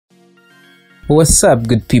What's up,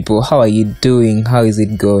 good people? How are you doing? How is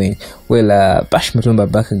it going? Well, Bash Mutumba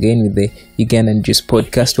back again with the Ugandan Juice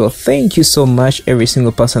podcast. Well, thank you so much, every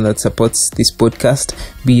single person that supports this podcast,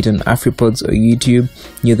 be it on AfriPods or YouTube.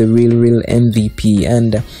 You're the real MVP.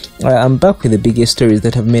 And I'm back with the biggest stories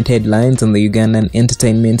that have made headlines on the Ugandan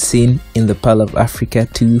entertainment scene in the Pearl of Africa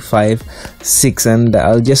 256. And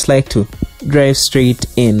I'll just like to drive straight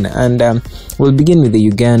in, and we'll begin with the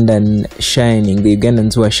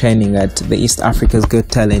Ugandans who are shining at the East Africa's Got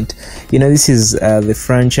Talent. You know, this is part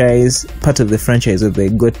of the franchise of the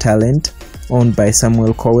Got Talent, owned by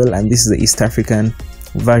Samuel Cowell, and this is the East African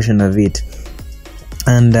version of it.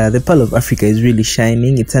 And the Pearl of Africa is really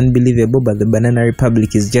shining. It's unbelievable, but the Banana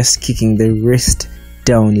Republic is just kicking the rest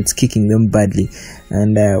down. It's kicking them badly.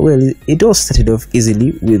 And it all started off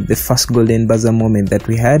easily with the first golden buzzer moment that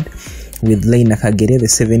we had, with Leina Kagere, the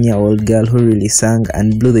 7-year-old girl who really sang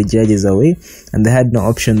and blew the judges away, and they had no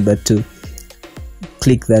option but to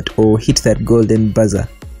click that or hit that golden buzzer.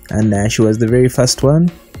 And she was the very first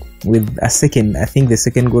one with a second. I think the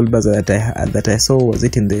second gold buzzer that I saw was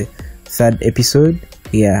it in the third episode.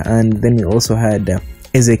 Yeah, and then we also had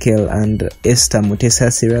Ezekiel and Esther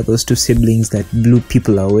Mutesa-Sira, those two siblings that blew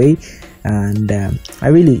people away. And I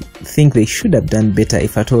really think they should have done better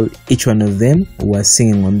if at all each one of them was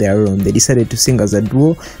singing on their own. They decided to sing as a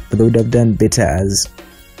duo, but they would have done better as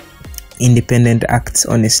independent acts,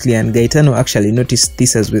 honestly. And Gaetano actually noticed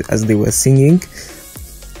this as they were singing,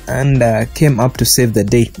 and came up to save the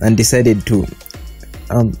day and decided to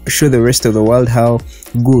show the rest of the world how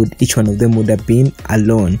good each one of them would have been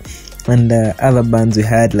alone. And other bands we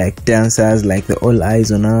had, like dancers like the All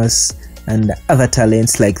Eyes on Us, and other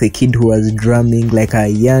talents like the kid who was drumming, like a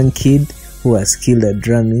young kid who was skilled at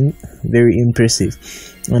drumming. Very impressive.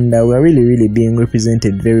 And we're really being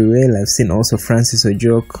represented very well. I've seen also Francis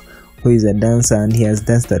Ojok, who is a dancer, and he has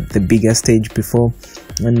danced at the bigger stage before.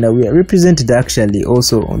 And we are represented actually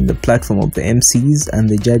also on the platform of the MCs and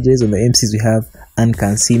the judges. On the MCs we have Anne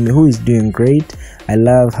Kansime, who is doing great. I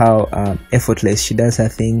love how effortless she does her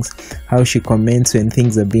things, how she comments when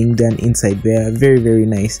things are being done inside there. Very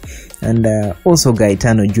nice. And also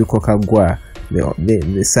Gaetano Juko Kagwa,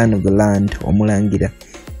 the son of the land, Omulangira.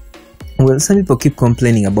 Well, some people keep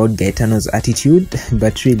complaining about Gaetano's attitude,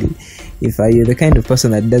 but really, if you're the kind of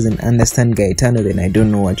person that doesn't understand Gaetano, then I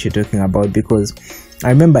don't know what you're talking about. Because I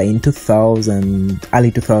remember in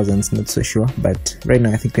early 2000s, not so sure, but right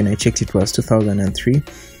now I think when I checked it was 2003.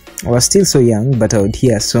 I was still so young, but I would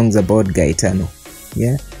hear songs about Gaetano.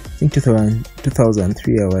 Yeah, I think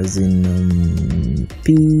 2003 I was in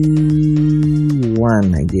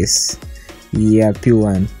P1, I guess. Yeah,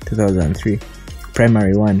 P1, 2003,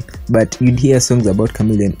 primary 1. But you'd hear songs about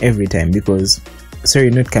Chameleon every time, Gaetano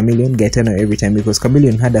every time, because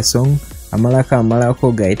Chameleon had a song,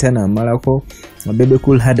 Amalako, Gaetano Amalako. Bebe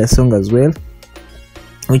Cool had a song as well,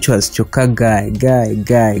 which was Choka Guy,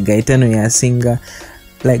 Gaetano ya singer.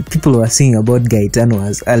 Like, people were singing about Gaetano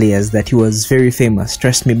as early as that. He was very famous.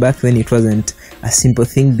 Trust me, back then it wasn't a simple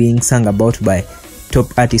thing being sung about by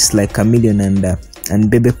top artists like Chameleon and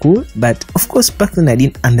Bebe Cool. But of course, back then I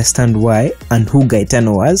didn't understand why and who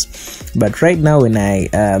Gaetano was. But right now, when I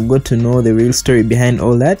got to know the real story behind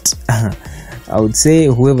all that, I would say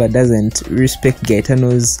whoever doesn't respect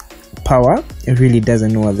Gaetano's power really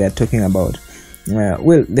doesn't know what they're talking about.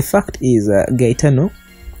 Well, the fact is, Gaetano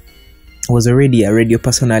was already a radio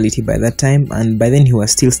personality by that time, and by then he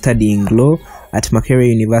was still studying law at Makerere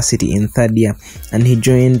University in third year, and he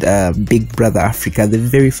joined Big Brother Africa. The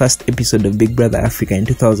very first episode of Big Brother Africa in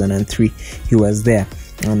 2003, he was there,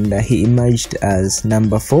 and he emerged as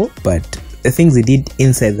number 4, but the things he did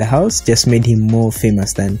inside the house just made him more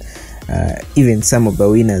famous than even some of the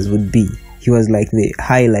winners would be. He was like the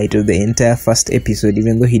highlight of the entire first episode,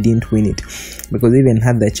 even though he didn't win it, because he even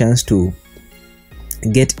had the chance to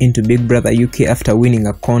get into Big Brother UK after winning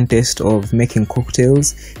a contest of making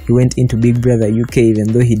cocktails. He went into Big Brother UK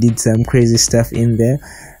even though he did some crazy stuff in there,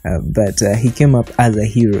 but he came up as a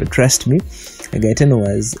hero. Trust me, Gaetano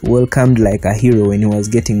was welcomed like a hero when he was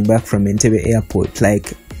getting back from Entebbe airport.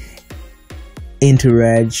 Like,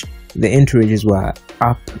 the entourages were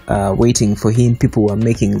up waiting for him. People were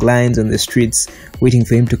making lines on the streets waiting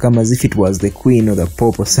for him to come, as if it was the Queen or the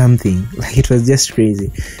Pope or something. Like, it was just crazy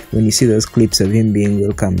when you see those clips of him being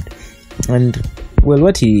welcomed. And well,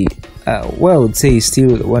 what I would say is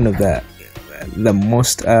still one of the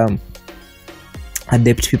most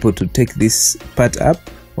adept people to take this part up,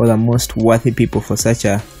 or the most worthy people for such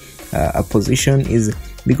a position, is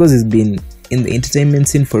because he's been in the entertainment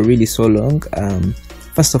scene for really so long.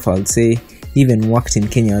 First of all, I would say He even worked in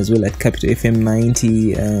Kenya as well at Capital FM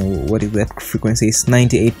 90, what is that frequency? It's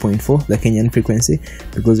 98.4, the Kenyan frequency,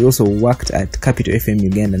 because he also worked at Capital FM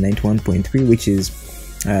Uganda 91.3, which is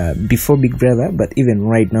before Big Brother, but even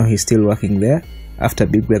right now he's still working there. After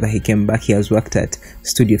Big Brother, he came back. He has worked at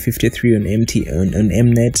Studio 53 on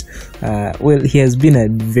Mnet. Well, he has been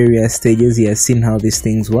at various stages. He has seen how these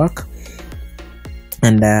things work,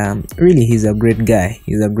 and really, he's a great guy.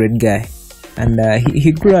 And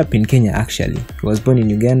he grew up in Kenya. Actually, he was born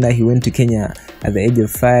in Uganda. He went to Kenya at the age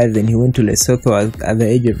of 5. Then he went to Lesotho at the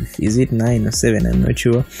age of, is it 9 or 7? I'm not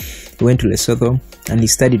sure. He went to Lesotho and he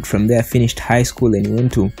studied from there. Finished high school and he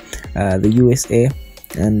went to the USA.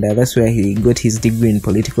 And that's where he got his degree in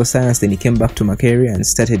political science. Then he came back to Makerere and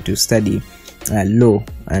started to study law,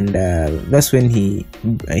 and that's when he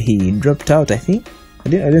dropped out. I think I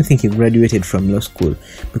don't think he graduated from law school,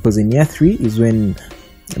 because in year 3 is when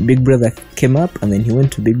Big Brother came up, and then he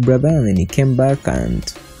went to Big Brother, and then he came back, and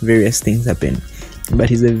various things happened. But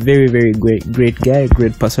he's a very, very great guy,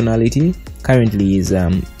 great personality. Currently he's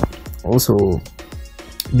also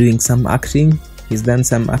doing some acting. He's done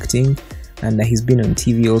some acting, and he's been on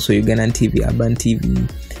TV also, Ugandan TV, Urban TV.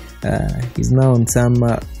 He's now on some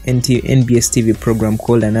NBS TV program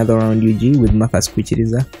called Another Round UG with Marcus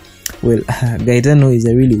Kuchiriza. Well, Gaetano is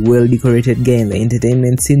a really well-decorated guy in the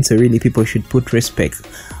entertainment scene, so really people should put respect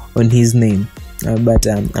on his name. But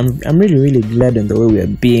I'm really glad on the way we are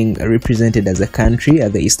being represented as a country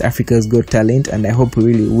at the East Africa's Got Talent, and I hope we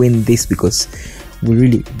really win this, because we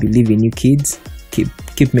really believe in you kids.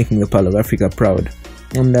 Keep making the Pearl of Africa proud.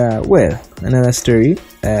 And well, another story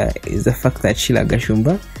is the fact that Sheila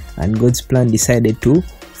Gashumba and God's Plan decided to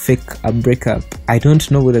fake a breakup. I don't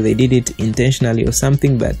know whether they did it intentionally or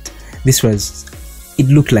something, but it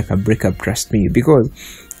looked like a breakup, trust me, because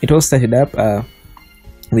it all started up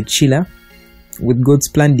with Sheila, with God's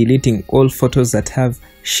Plan deleting all photos that have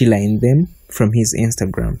Sheila in them from his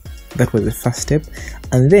Instagram. That was the first step.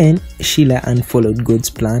 And then Sheila unfollowed God's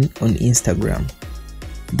Plan on Instagram.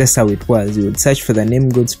 That's how it was. You would search for the name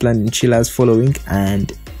God's Plan in Sheila's following,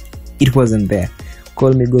 and it wasn't there.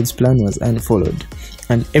 Call Me God's Plan was unfollowed,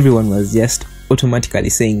 and everyone was just automatically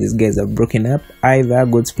saying these guys have broken up. Either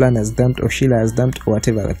God's Plan has dumped, or Sheila has dumped, or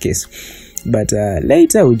whatever the case. But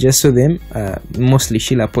later we just saw them, mostly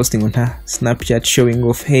Sheila posting on her Snapchat, showing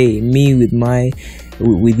off, hey, me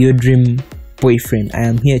with your dream boyfriend. I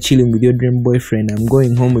am here chilling with your dream boyfriend. I'm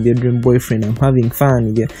going home with your dream boyfriend. I'm having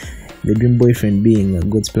fun with the dream boyfriend being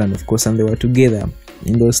God's Plan, of course. And they were together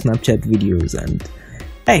in those Snapchat videos, and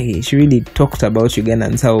hey, she really talked about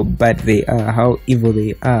Ugandans, how bad they are, how evil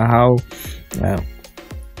they are, how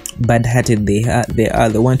bad-hearted they are.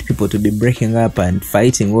 They want people to be breaking up and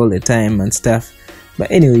fighting all the time and stuff.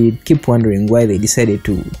 But anyway, you keep wondering why they decided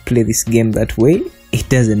to play this game that way. It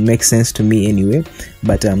doesn't make sense to me anyway,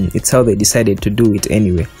 but it's how they decided to do it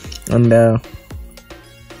anyway. And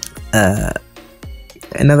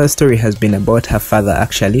another story has been about her father,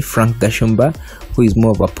 actually, Frank Gashumba, who is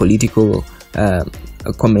more of a political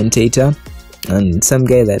a commentator and some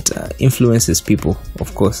guy that influences people,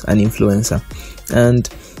 of course, an influencer. And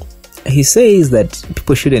he says that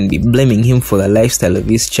people shouldn't be blaming him for the lifestyle of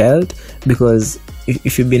his child, because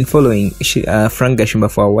if you've been following Frank Gashumba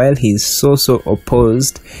for a while, he's so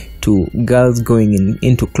opposed to girls going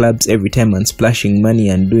into clubs every time and splashing money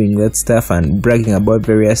and doing that stuff and bragging about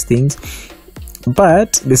various things.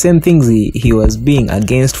 But the same things he was being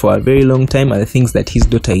against for a very long time are the things that his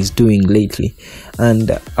daughter is doing lately. And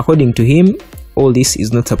according to him, all this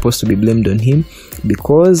is not supposed to be blamed on him,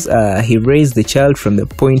 because he raised the child from the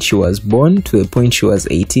point she was born to the point she was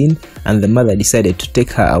 18, and the mother decided to take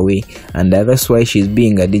her away, and that's why she's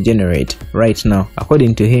being a degenerate right now.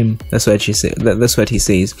 According to him, that's what he says,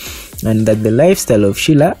 and that the lifestyle of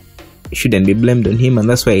Sheila shouldn't be blamed on him, and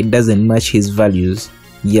that's why it doesn't match his values.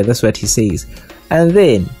 Yeah, that's what he says. And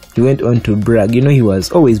then he went on to brag. You know, he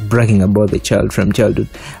was always bragging about the child from childhood.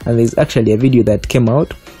 And there's actually a video that came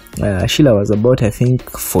out. Sheila was about, I think,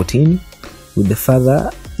 14, with the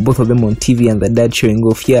father, both of them on TV, and the dad showing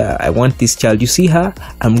off, yeah, I want this child. You see her?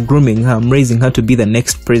 I'm grooming her. I'm raising her to be the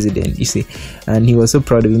next president, you see. And he was so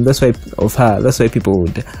proud of him. That's why people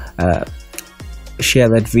would share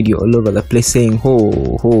that video all over the place, saying,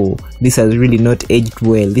 oh, this has really not aged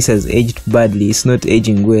well. This has aged badly. It's not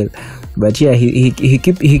aging well. But yeah, he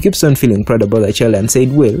keeps on feeling proud about the child, and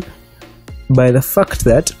said, well, by the fact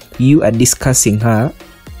that you are discussing her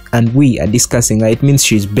and we are discussing her, it means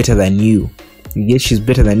she's better than you. Yes, she's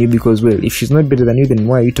better than you, because, well, if she's not better than you, then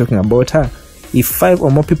why are you talking about her? If 5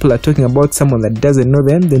 or more people are talking about someone that doesn't know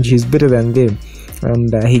them, then she's better than them.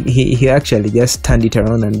 And he actually just turned it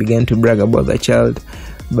around and began to brag about the child.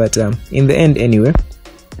 But in the end anyway,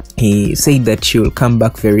 he said that she will come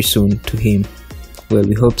back very soon to him. Well,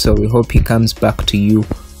 we hope so. We hope he comes back to you,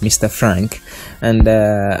 Mr. Frank. And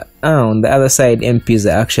on the other side, MPs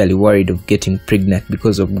are actually worried of getting pregnant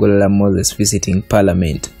because of Golola Moses visiting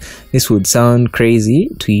Parliament. This would sound crazy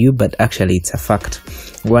to you, but actually it's a fact.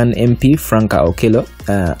 One MP, Franka Okello,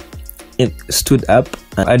 stood up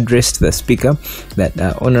and addressed the speaker that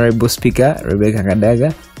Honorable Speaker Rebecca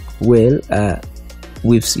Kadaga, well,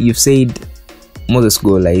 you've said Moses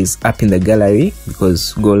Gola is up in the gallery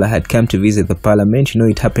because Gola had come to visit the Parliament. You know,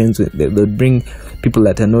 it happens they'll bring people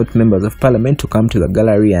that are not members of Parliament to come to the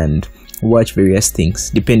gallery and watch various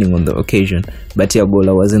things depending on the occasion. But yeah,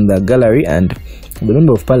 Gola was in the gallery, and the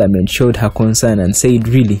member of Parliament showed her concern and said,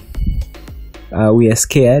 really, we are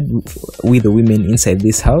scared, we the women inside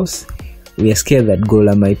this house, we are scared that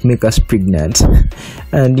Gola might make us pregnant.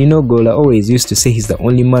 And you know, Gola always used to say he's the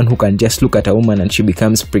only man who can just look at a woman and she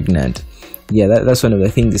becomes pregnant. Yeah, that's one of the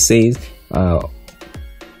things he says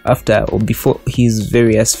after or before his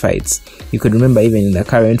various fights. You could remember even in the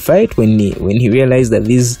current fight when he realized that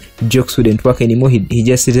these jokes wouldn't work anymore, he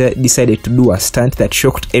just decided to do a stunt that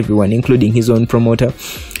shocked everyone, including his own promoter.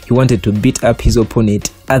 He wanted to beat up his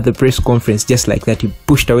opponent at the press conference just like that. He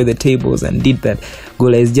pushed away the tables and did that.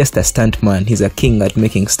 Gola is just a stunt man. He's a king at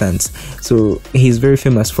making stunts. So he's very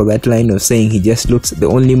famous for that line of saying he just looks the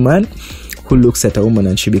only man who looks at a woman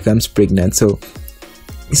and she becomes pregnant. So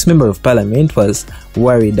this member of Parliament was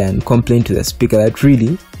worried and complained to the speaker that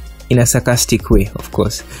really, in a sarcastic way, of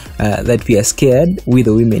course, that we are scared, we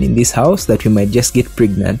the women in this house, that we might just get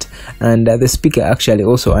pregnant. And the speaker actually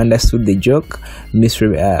also understood the joke,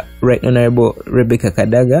 Right Honorable Rebecca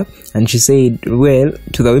Kadaga, and she said, well,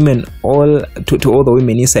 to the women, to all the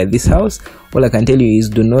women inside this house, all I can tell you is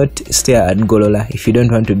do not stare at Golola if you don't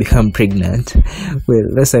want to become pregnant. Well,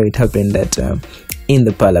 that's how it happened that in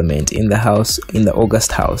the Parliament, in the house, in the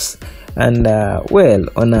August House. And well,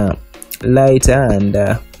 on a lighter and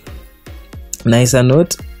nicer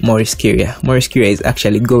note, Maurice Kirya is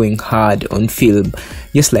actually going hard on film,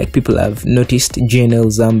 just like people have noticed.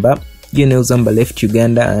 GNL Zamba left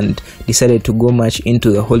Uganda and decided to go much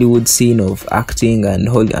into the Hollywood scene of acting and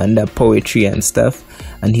poetry and stuff,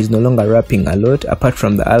 and he's no longer rapping a lot, apart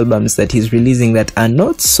from the albums that he's releasing that are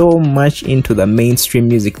not so much into the mainstream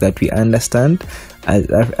music that we understand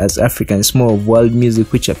as Africans, more of world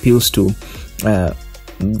music which appeals to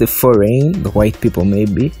the white people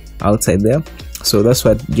maybe outside there. So that's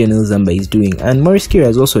what General Zamba is doing, and Maurice Kirya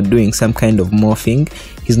is also doing some kind of morphing.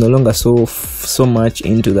 He's no longer so much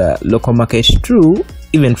into the local market. True,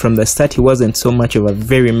 even from the start he wasn't so much of a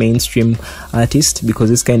very mainstream artist, because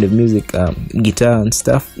this kind of music, guitar and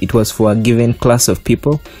stuff, it was for a given class of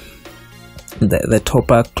people, the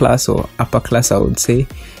topper class or upper class, I would say.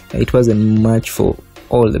 It wasn't much for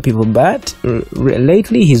all the people, but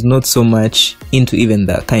lately he's not so much into even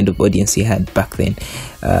the kind of audience he had back then.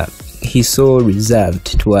 He's so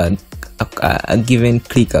reserved to a given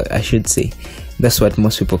clique, I should say. That's what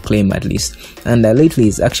most people claim, at least. And lately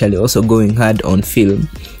he's actually also going hard on film.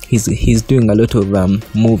 He's doing a lot of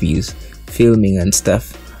movies, filming and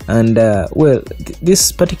stuff. And well,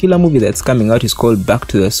 this particular movie that's coming out is called Back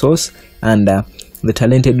to the Source, and the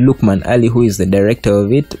talented Lukman Ali, who is the director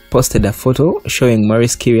of it, posted a photo showing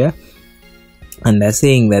Maurice Kirya, and they're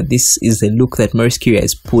saying that this is the look that Maurice Kirya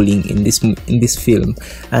is pulling in this film.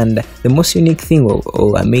 And the most unique thing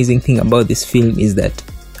or amazing thing about this film is that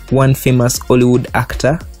one famous Hollywood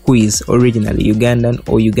actor who is originally Ugandan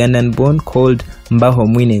or Ugandan born, called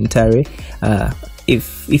Irene Ntale.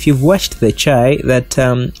 If you've watched The Chai, that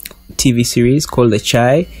TV series called The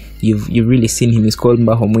Chai, you've really seen him. He's called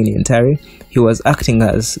Irene Ntale. He was acting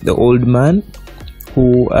as the old man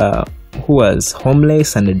who was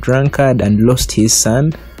homeless and a drunkard and lost his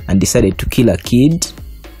son and decided to kill a kid,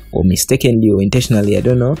 or mistakenly or intentionally, I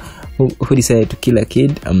don't know, who decided to kill a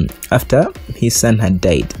kid after his son had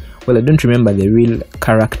died. Well, I don't remember the real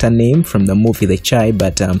character name from the movie The Chai,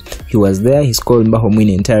 but he was there. He's called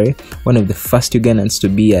Irene Ntale, one of the first Ugandans to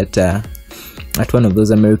be at one of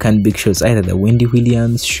those American big shows, either the Wendy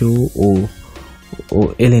Williams show or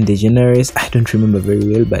Ellen DeGeneres. I don't remember very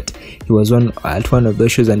well, but he was at one of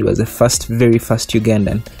those shows, and he was the very first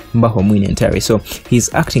Ugandan, Irene Ntale. So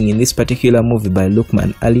he's acting in this particular movie by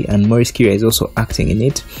Lukman Ali, and Maurice Kirya is also acting in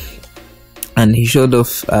it. And he showed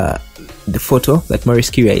off the photo that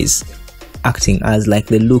Maurice Kirya is acting as, like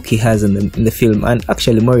the look he has in the film. And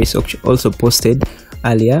actually Maurice also posted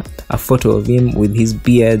earlier a photo of him with his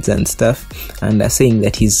beards and stuff, and saying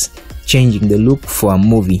that he's changing the look for a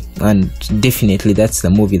movie, and definitely that's the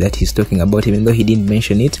movie that he's talking about. Even though he didn't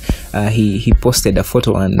mention it, he posted a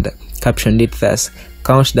photo and captioned it thus: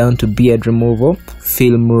 "Countdown to beard removal,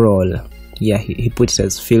 film roll." Yeah, he put it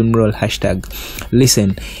as film roll hashtag.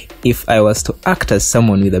 Listen, if I was to act as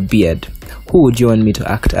someone with a beard, who would you want me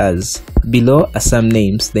to act as? Below are some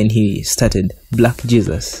names. Then he started: Black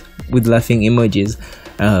Jesus with laughing emojis,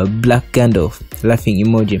 Black Gandalf laughing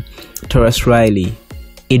emoji, Taurus Riley,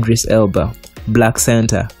 Idris Elba, Black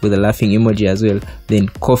Santa with a laughing emoji as well, then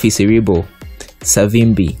Kofi Cerebral,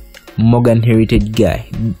 Savimbi, Morgan Heritage Guy.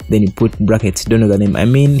 Then he put brackets, don't know the name. I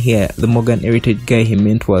mean here, the Morgan Heritage Guy he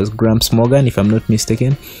meant was Gramps Morgan, if I'm not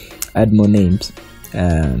mistaken. Add more names.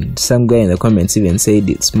 And some guy in the comments even said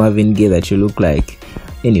it's Marvin Gaye that you look like.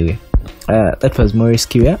 Anyway, that was Maurice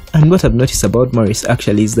Kirya. And what I've noticed about Maurice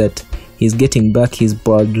actually is that he's getting back his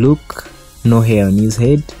bald look, no hair on his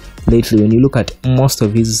head. Lately, when you look at most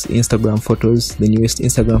of his Instagram photos, the newest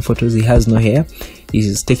Instagram photos, he has no hair.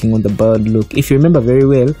 He's taking on the bald look. If you remember very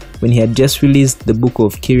well, when he had just released the Book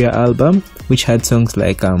of Kirya album, which had songs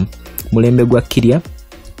like Mulembe Gwa Kirya,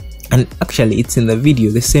 and actually it's in the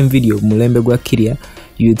video, the same video of Mulembe Gwa Kirya,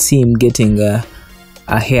 you'd see him getting a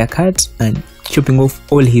haircut and chopping off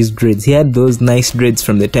all his dreads. He had those nice dreads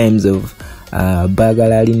from the times of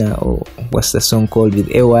Bagalalina, or what's the song called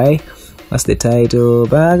with AY? What's the title?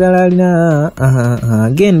 Bagalalina,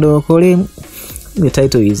 Gendo Kole. The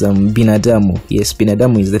title is Binadamu. Yes,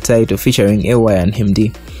 Binadamu is the title, featuring AY and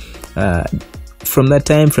MD. From that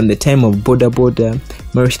time, from the time of Boda Boda,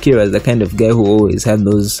 Maurice Kirya was the kind of guy who always had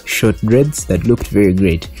those short dreads that looked very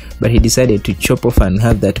great. But he decided to chop off and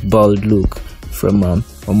have that bald look from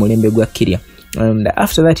Mulembe Gwa Kirya. And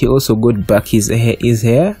after that, he also got back his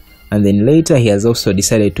hair. And then later, he has also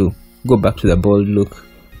decided to go back to the bald look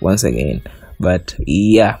once again. But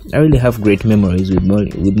yeah, I really have great memories with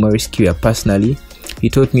Maurice Kirya personally. He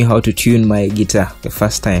taught me how to tune my guitar the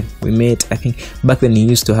first time we met. I think back then he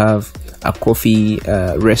used to have a coffee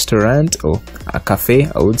restaurant, or a cafe,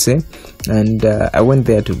 I would say, and I went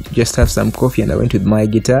there to just have some coffee, and I went with my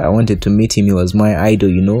guitar. I wanted to meet him. He was my idol,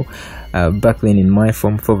 you know. Back then in my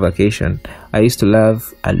Form 4 vacation, I used to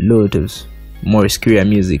love a lot of Maurice Kirya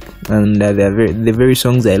music, and the very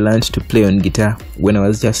songs I learned to play on guitar when I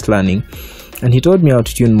was just learning. And he taught me how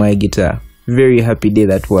to tune my guitar. Very happy day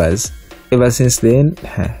that was. Ever since then,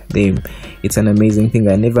 it's an amazing thing.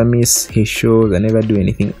 I never miss his shows. I never do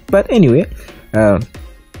anything. But anyway,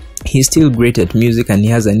 he's still great at music, and he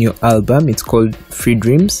has a new album. It's called Free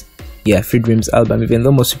Dreams. Yeah, Free Dreams album. Even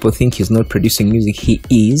though most people think he's not producing music, he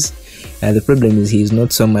is. The problem is he's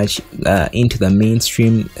not so much into the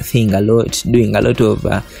mainstream thing doing a lot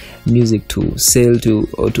of music to sell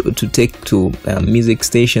or to take to music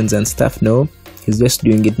stations and stuff. No, he's just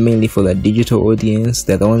doing it mainly for the digital audience.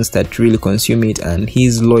 They're the ones that really consume it, and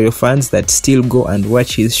his loyal fans that still go and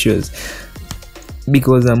watch his shows.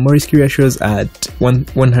 Because Maurice Kirya shows at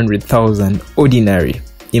 100,000 ordinary.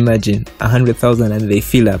 Imagine 100,000 and they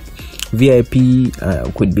fill up. VIP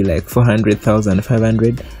could be like 400,000,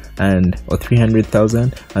 500, or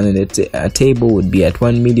 300,000, and then a table would be at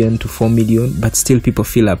 1 million to 4 million, but still people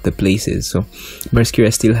fill up the places. So Maurice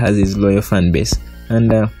Kirya still has his loyal fan base,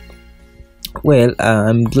 and well,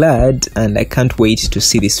 I'm glad, and I can't wait to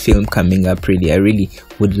see this film coming up. Really, I really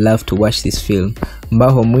would love to watch this film.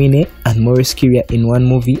 Mbaho Mwine and Maurice Kirya in one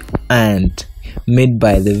movie, and made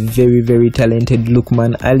by the very talented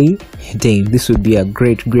Lukman Ali. Damn, this would be a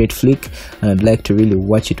great flick, and I'd like to really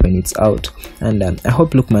watch it when it's out. And I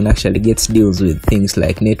hope Lukman actually gets deals with things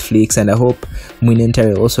like Netflix, and I hope Irene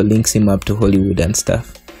Ntale also links him up to Hollywood and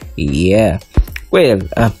stuff. Yeah. Well,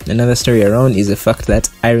 another story around is the fact that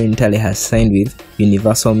Irene Ntale has signed with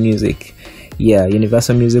Universal Music. Yeah,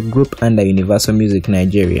 Universal Music Group under Universal Music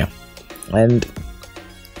Nigeria. And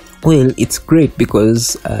well, it's great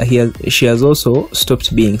because she has also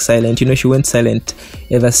stopped being silent. You know, she went silent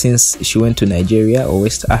ever since she went to Nigeria or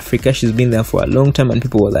West Africa. She's been there for a long time, and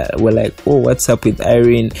people were like, oh, what's up with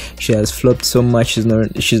Irene? She has flopped so much. She's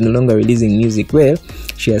no longer releasing music. Well,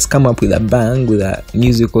 she has come up with a bang with a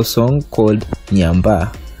musical song called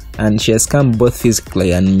Nyamba, and she has come both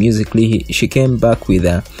physically and musically. She came back with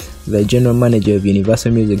the general manager of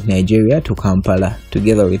Universal Music Nigeria to Kampala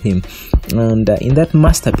together with him, and in that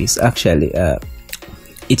masterpiece, actually,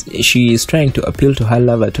 she is trying to appeal to her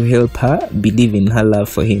lover to help her believe in her love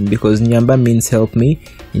for him, because Nyamba means help me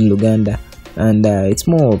in Uganda, and it's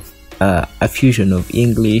more of a fusion of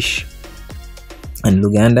English and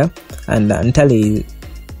Luganda. And Ntale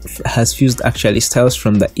has fused actually styles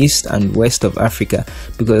from the east and west of Africa,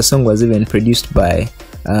 because the song was even produced by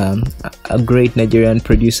a great Nigerian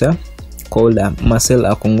producer called Marcel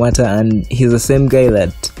Akungwata, and he's the same guy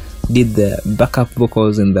that did the backup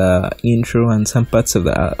vocals in the intro and some parts of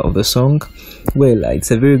the song. Well, it's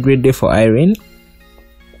a very great day for Irene,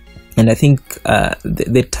 and I think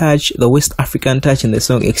the West African touch in the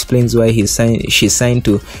song explains why she's signed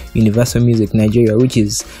to Universal Music Nigeria, which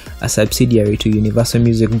is a subsidiary to Universal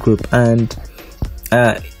Music Group. And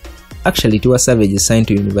actually Tiwa Savage is signed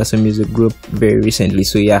to Universal Music Group very recently.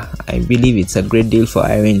 So yeah, I believe it's a great deal for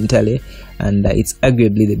Irene Ntale, and it's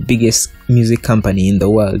arguably the biggest music company in the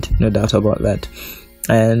world, no doubt about that.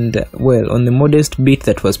 And well, on the modest beat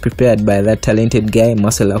that was prepared by that talented guy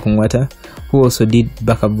Marcel Akungwata, who also did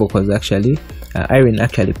backup vocals, actually Irene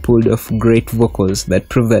actually pulled off great vocals that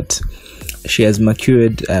prove that she has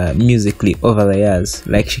matured musically over the years.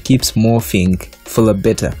 Like, she keeps morphing for the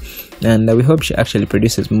better, and we hope she actually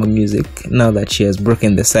produces more music now that she has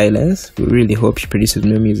broken the silence. We really hope she produces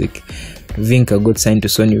more music. Vinka got signed to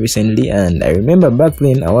Sony recently, and I remember back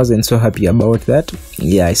then I wasn't so happy about that.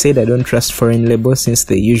 Yeah, I said I don't trust foreign labels since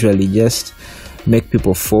they usually just make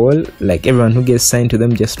people fall. Like, everyone who gets signed to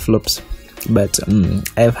them just flops. But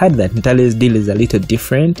I've heard that Ntale's deal is a little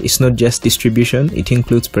different. It's not just distribution, it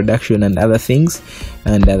includes production and other things.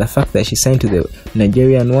 And the fact that she signed to the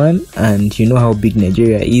Nigerian one, and you know how big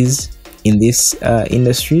Nigeria is in this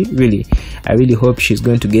industry, I really hope she's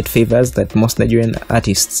going to get favors that most Nigerian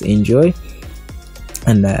artists enjoy.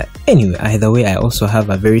 And anyway, either way, I also have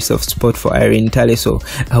a very soft spot for Irene Ntale, so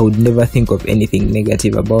I would never think of anything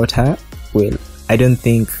negative about her. Well, I don't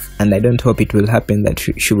think, and I don't hope it will happen, that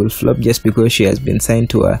she will flop just because she has been signed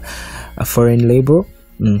to a foreign label.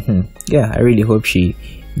 Yeah, I really hope she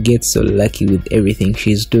gets so lucky with everything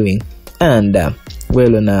she's doing. And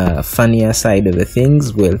well, on a funnier side of the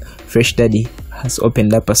things, well, Fresh Daddy has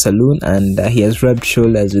opened up a saloon, and he has rubbed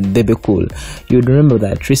shoulders with Bebe Cool. You would remember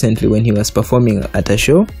that recently when he was performing at a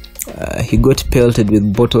show, he got pelted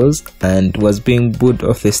with bottles and was being booed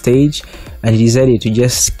off the stage, and he decided to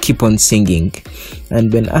just keep on singing.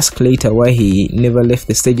 And when asked later why he never left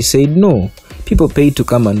the stage, he said, "No, people paid to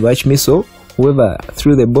come and watch me, so whoever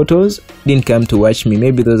threw the bottles didn't come to watch me.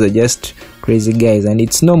 Maybe those are just crazy guys, and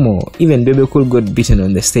it's no more." Even Bebe Cool got beaten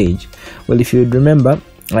on the stage. Well, if you would remember,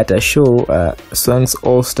 at a show, Songs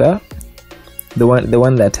All Star, the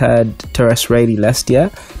one that had Taurus Riley last year,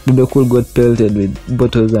 Bebe Cool got pelted with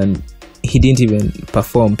bottles and he didn't even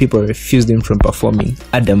perform. People refused him from performing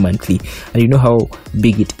adamantly. And you know how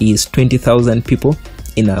big it is, 20,000 people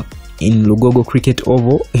in Lugogo Cricket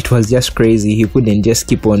Oval. It was just crazy. He couldn't just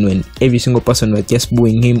keep on when every single person was just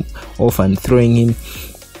booing him off and throwing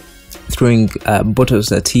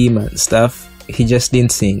bottles at him and stuff. He just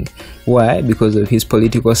didn't sing. Why? Because of his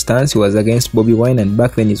political stance. He was against Bobby Wine, and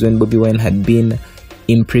back then is when Bobby Wine had been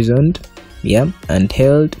imprisoned, and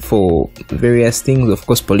held for various things, of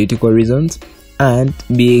course political reasons, and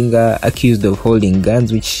being accused of holding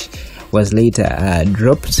guns, which was later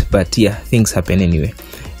dropped. But yeah, things happen anyway.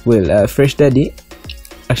 Well, Fresh Daddy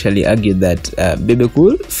actually argued that Bebe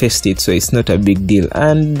Cool faced it, so it's not a big deal,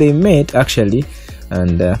 and they met actually,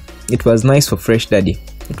 and it was nice for Fresh Daddy.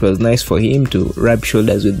 It was nice for him to rub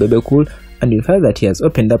shoulders with Bebe Cool. And we've heard that he has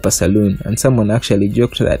opened up a saloon, and someone actually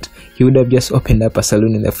joked that he would have just opened up a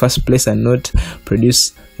saloon in the first place and not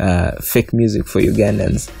produce fake music for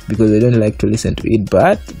Ugandans, because they don't like to listen to it.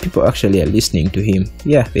 But people actually are listening to him.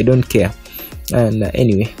 Yeah, they don't care. And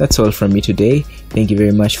anyway, that's all from me today. Thank you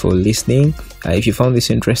very much for listening. If you found this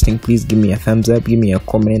interesting, please give me a thumbs up, give me a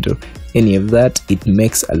comment, or any of that. It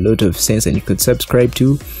makes a lot of sense, and you could subscribe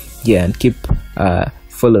to, and keep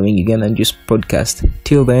following Uganda Juice Podcast.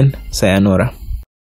 Till then, sayonara.